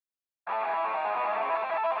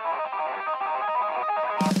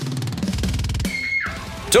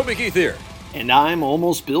Toby Keith here. And I'm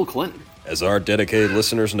almost Bill Clinton. As our dedicated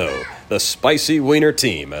listeners know, the Spicy Wiener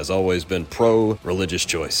team has always been pro-religious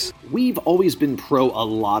choice. We've always been pro a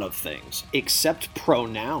lot of things, except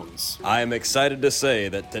pronouns. I am excited to say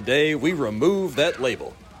that today we remove that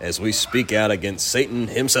label as we speak out against Satan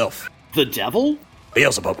himself. The devil?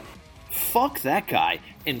 Beelzebub. Fuck that guy,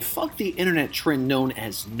 and fuck the internet trend known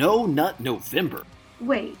as No Nut November.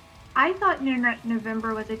 Wait, I thought No Nut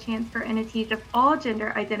November was a chance for entities of all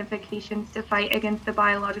gender identifications to fight against the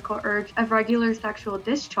biological urge of regular sexual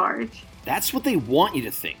discharge. That's what they want you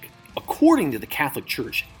to think. According to the Catholic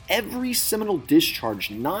Church, every seminal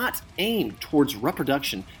discharge not aimed towards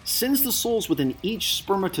reproduction sends the souls within each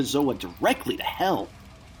spermatozoa directly to hell.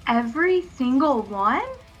 Every single one?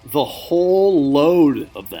 The whole load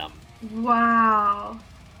of them. Wow.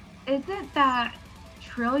 Isn't that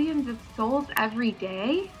trillions of souls every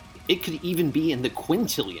day? It could even be in the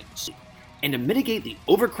quintillions. And to mitigate the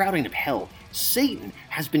overcrowding of hell, Satan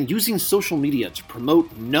has been using social media to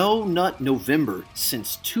promote No Nut November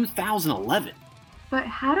since 2011. But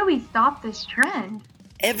how do we stop this trend?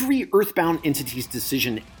 Every earthbound entity's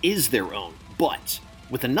decision is their own, but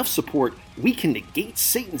with enough support, we can negate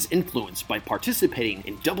Satan's influence by participating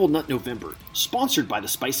in Double Nut November, sponsored by the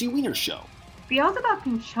Spicy Wiener Show. Beelzebub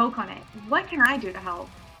can choke on it. What can I do to help?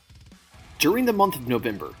 During the month of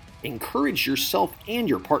November, encourage yourself and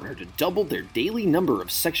your partner to double their daily number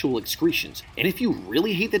of sexual excretions, and if you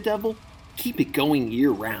really hate the devil, keep it going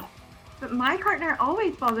year-round. But my partner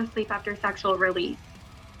always falls asleep after sexual release.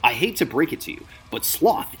 I hate to break it to you, but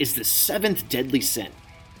sloth is the 7th deadly sin.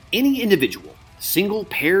 Any individual, single,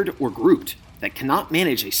 paired, or grouped, that cannot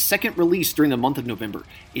manage a second release during the month of November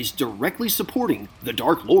is directly supporting the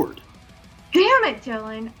Dark Lord. Damn it,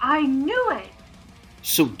 Dylan! I knew it!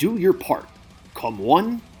 So do your part. Come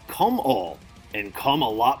one, come all, and come a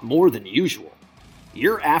lot more than usual.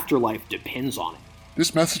 Your afterlife depends on it.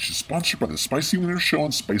 This message is sponsored by the Spicy Wiener Show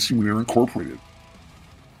and Spicy Wiener Incorporated.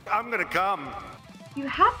 I'm gonna come. You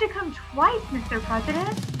have to come twice, Mr.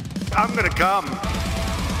 President. I'm gonna come.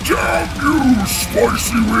 Damn you,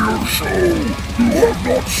 Spicy Wiener Show! You have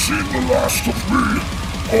not seen the last of me.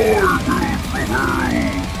 I will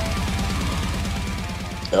prevail.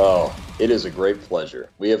 Oh, it is a great pleasure.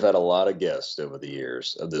 We have had a lot of guests over the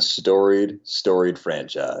years of this storied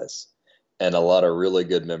franchise, and a lot of really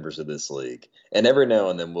good members of this league. And every now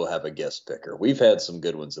and then we'll have a guest picker. We've had some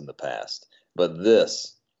good ones in the past, but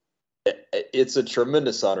this, it's a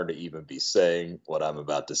tremendous honor to even be saying what I'm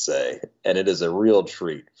about to say. And it is a real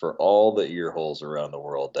treat for all the ear holes around the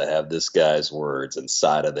world to have this guy's words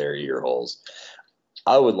inside of their ear holes.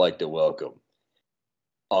 I would like to welcome,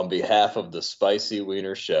 on behalf of the Spicy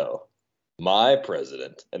Wiener Show, my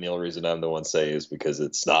president, and the only reason I'm the one saying is because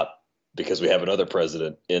it's not because we have another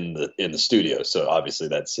president in the studio. So obviously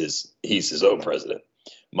he's his own president.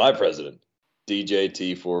 My president,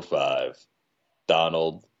 DJT45,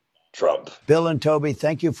 Donald Trump. Bill and Toby,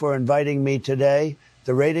 thank you for inviting me today.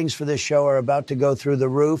 The ratings for this show are about to go through the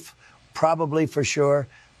roof, probably for sure,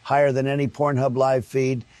 higher than any Pornhub live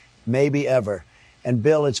feed, maybe ever. And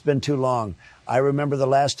Bill, it's been too long. I remember the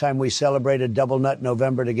last time we celebrated Double Nut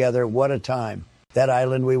November together. What a time. That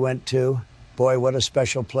island we went to, boy, what a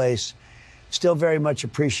special place. Still very much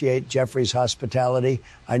appreciate Jeffrey's hospitality.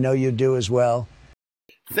 I know you do as well.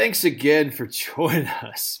 Thanks again for joining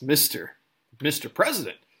us, Mr.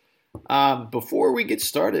 President. Before we get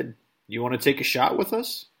started, you want to take a shot with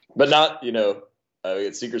us? But not,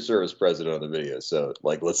 it's Secret Service president on the video, so,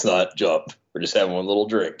 let's not jump. We're just having one little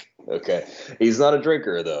drink, okay? He's not a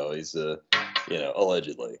drinker, though. He's,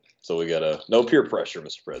 allegedly. So we got no peer pressure,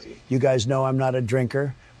 Mr. President. You guys know I'm not a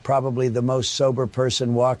drinker, probably the most sober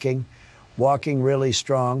person walking really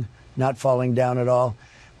strong, not falling down at all.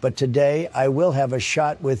 But today I will have a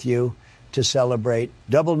shot with you to celebrate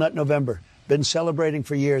Double Nut November. Been celebrating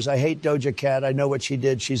for years. I hate Doja Cat. I know what she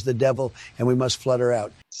did. She's the devil, and we must flood her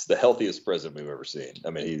out. It's the healthiest president we've ever seen. I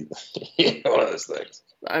mean, he's one of those things.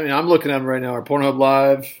 I mean, I'm looking at him right now. Our Pornhub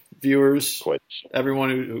Live viewers, everyone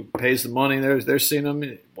who pays the money, they're seeing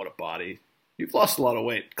him. What a body. You've lost a lot of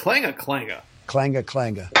weight. Clang'a, clang'a. Clang'a,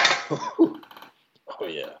 clang'a. Oh,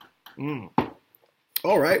 yeah.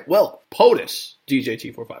 All right. Well, POTUS,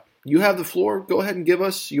 DJT45. You have the floor. Go ahead and give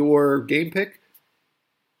us your game pick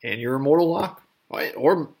and your immortal lock,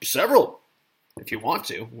 or several, if you want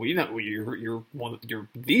to. You're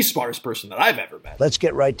the smartest person that I've ever met. Let's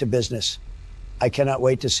get right to business. I cannot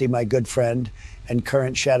wait to see my good friend and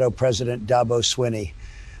current shadow president, Dabo Swinney.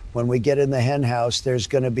 When we get in the hen house, there's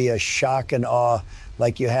going to be a shock and awe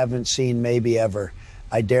like you haven't seen maybe ever.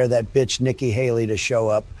 I dare that bitch Nikki Haley to show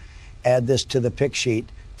up. Add this to the pick sheet,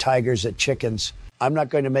 Tigers at Chickens. I'm not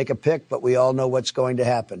going to make a pick, but we all know what's going to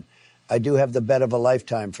happen. I do have the bet of a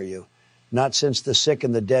lifetime for you. Not since the sick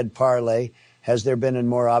and the dead parlay has there been a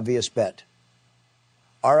more obvious bet.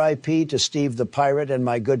 R.I.P. to Steve the Pirate and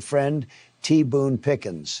my good friend, T. Boone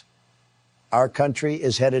Pickens. Our country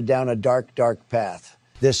is headed down a dark, dark path.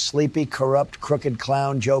 This sleepy, corrupt, crooked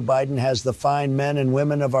clown, Joe Biden, has the fine men and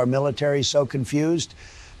women of our military so confused.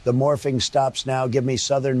 The morphing stops now. Give me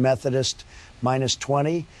Southern Methodist minus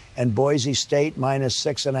 20 and Boise State minus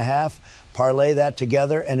 6.5. Parlay that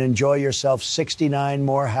together and enjoy yourself 69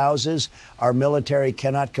 more houses. Our military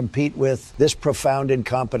cannot compete with this profound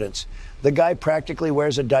incompetence. The guy practically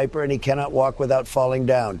wears a diaper and he cannot walk without falling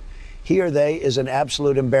down. He or they is an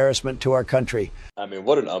absolute embarrassment to our country. I mean,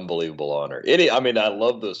 what an unbelievable honor. I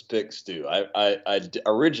love those picks too.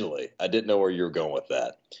 Originally, I didn't know where you were going with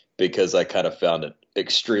that because I kind of found it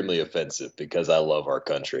extremely offensive because I love our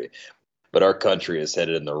country. But our country is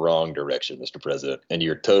headed in the wrong direction, Mr. President. And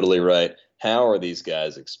you're totally right. How are these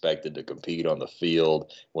guys expected to compete on the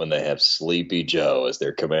field when they have Sleepy Joe as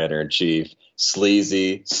their commander-in-chief?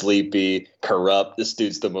 Sleazy, sleepy, corrupt. This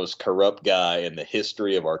dude's the most corrupt guy in the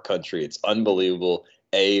history of our country. It's unbelievable.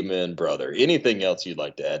 Amen, brother. Anything else you'd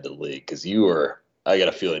like to add to the league? Because I got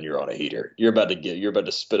a feeling you're on a heater. You're about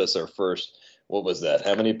to spit us our first, what was that?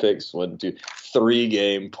 How many picks? 1, 2,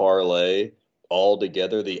 3-game parlay. All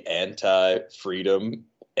together, the anti-freedom,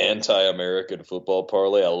 anti-American football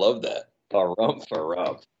parlay. I love that.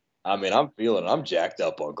 Harumph. I mean, I'm jacked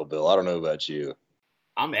up, Uncle Bill. I don't know about you.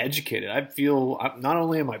 I'm educated. I feel not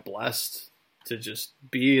only am I blessed to just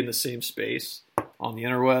be in the same space on the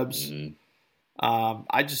interwebs,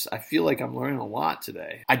 I feel like I'm learning a lot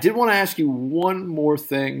today. I did want to ask you one more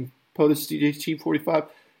thing, POTUS DJT45.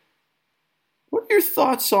 What are your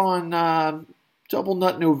thoughts on Double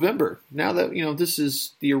Nut November? Now that, this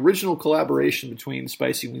is the original collaboration between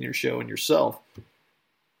Spicy Wiener Show and yourself,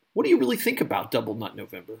 what do you really think about Double Nut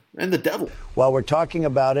November and the devil? While we're talking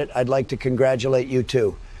about it, I'd like to congratulate you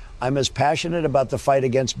too. I'm as passionate about the fight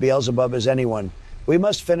against Beelzebub as anyone. We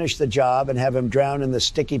must finish the job and have him drown in the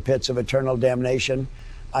sticky pits of eternal damnation.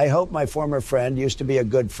 I hope my former friend, used to be a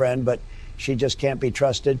good friend, but she just can't be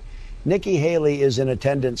trusted, Nikki Haley is in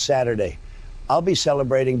attendance Saturday. I'll be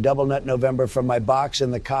celebrating Double Nut November from my box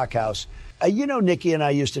in the cockhouse. Nikki and I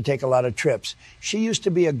used to take a lot of trips. She used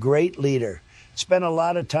to be a great leader, spent a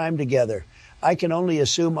lot of time together. I can only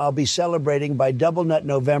assume I'll be celebrating by Double Nut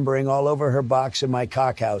Novembering all over her box in my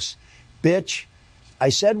cockhouse. Bitch, I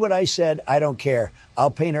said what I said. I don't care. I'll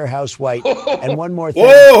paint her house white. And one more thing.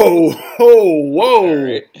 Whoa.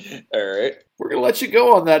 All right. We're going to let you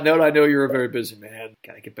go on that note. I know you're a very busy man.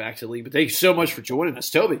 Got to get back to the league. But thank you so much for joining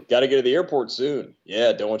us, Toby. Got to get to the airport soon.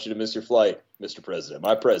 Yeah, don't want you to miss your flight, Mr. President.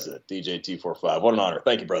 My president, DJT45. What an honor.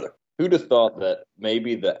 Thank you, brother. Who'd have thought that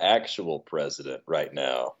maybe the actual president right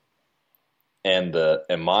now and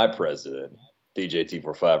my president,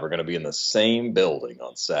 DJT45, are going to be in the same building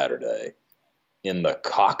on Saturday in the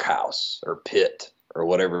cockhouse or pit or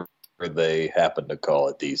whatever they happen to call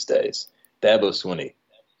it these days. Dabo Swinney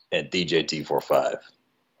and DJT45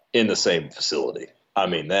 in the same facility. I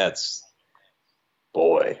mean, that's a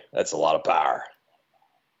lot of power.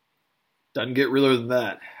 Doesn't get realer than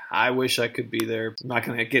that. I wish I could be there. I'm not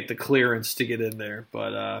going to get the clearance to get in there,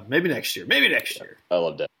 but maybe next year. I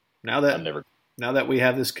love that. Now that we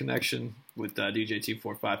have this connection with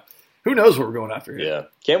DJT45, who knows what we're going after here? Yeah,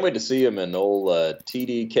 can't wait to see him in old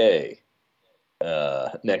TDK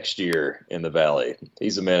next year in the Valley.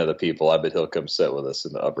 He's a man of the people. I bet he'll come sit with us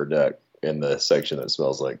in the upper deck in the section that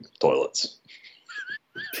smells like toilets.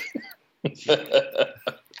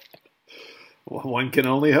 Well, one can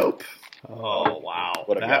only hope. Oh wow,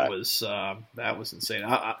 that was insane.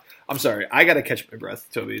 I'm sorry, I got to catch my breath,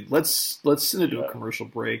 Toby. Let's send it to a commercial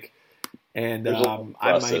break. And there's a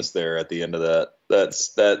process there at the end of that.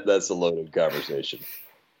 That's a loaded conversation.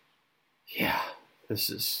 Yeah, this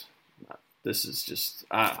is just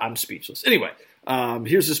I'm speechless. Anyway,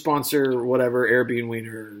 here's the sponsor. Whatever, Airbnb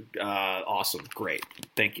Wiener. Awesome, great,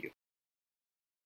 thank you.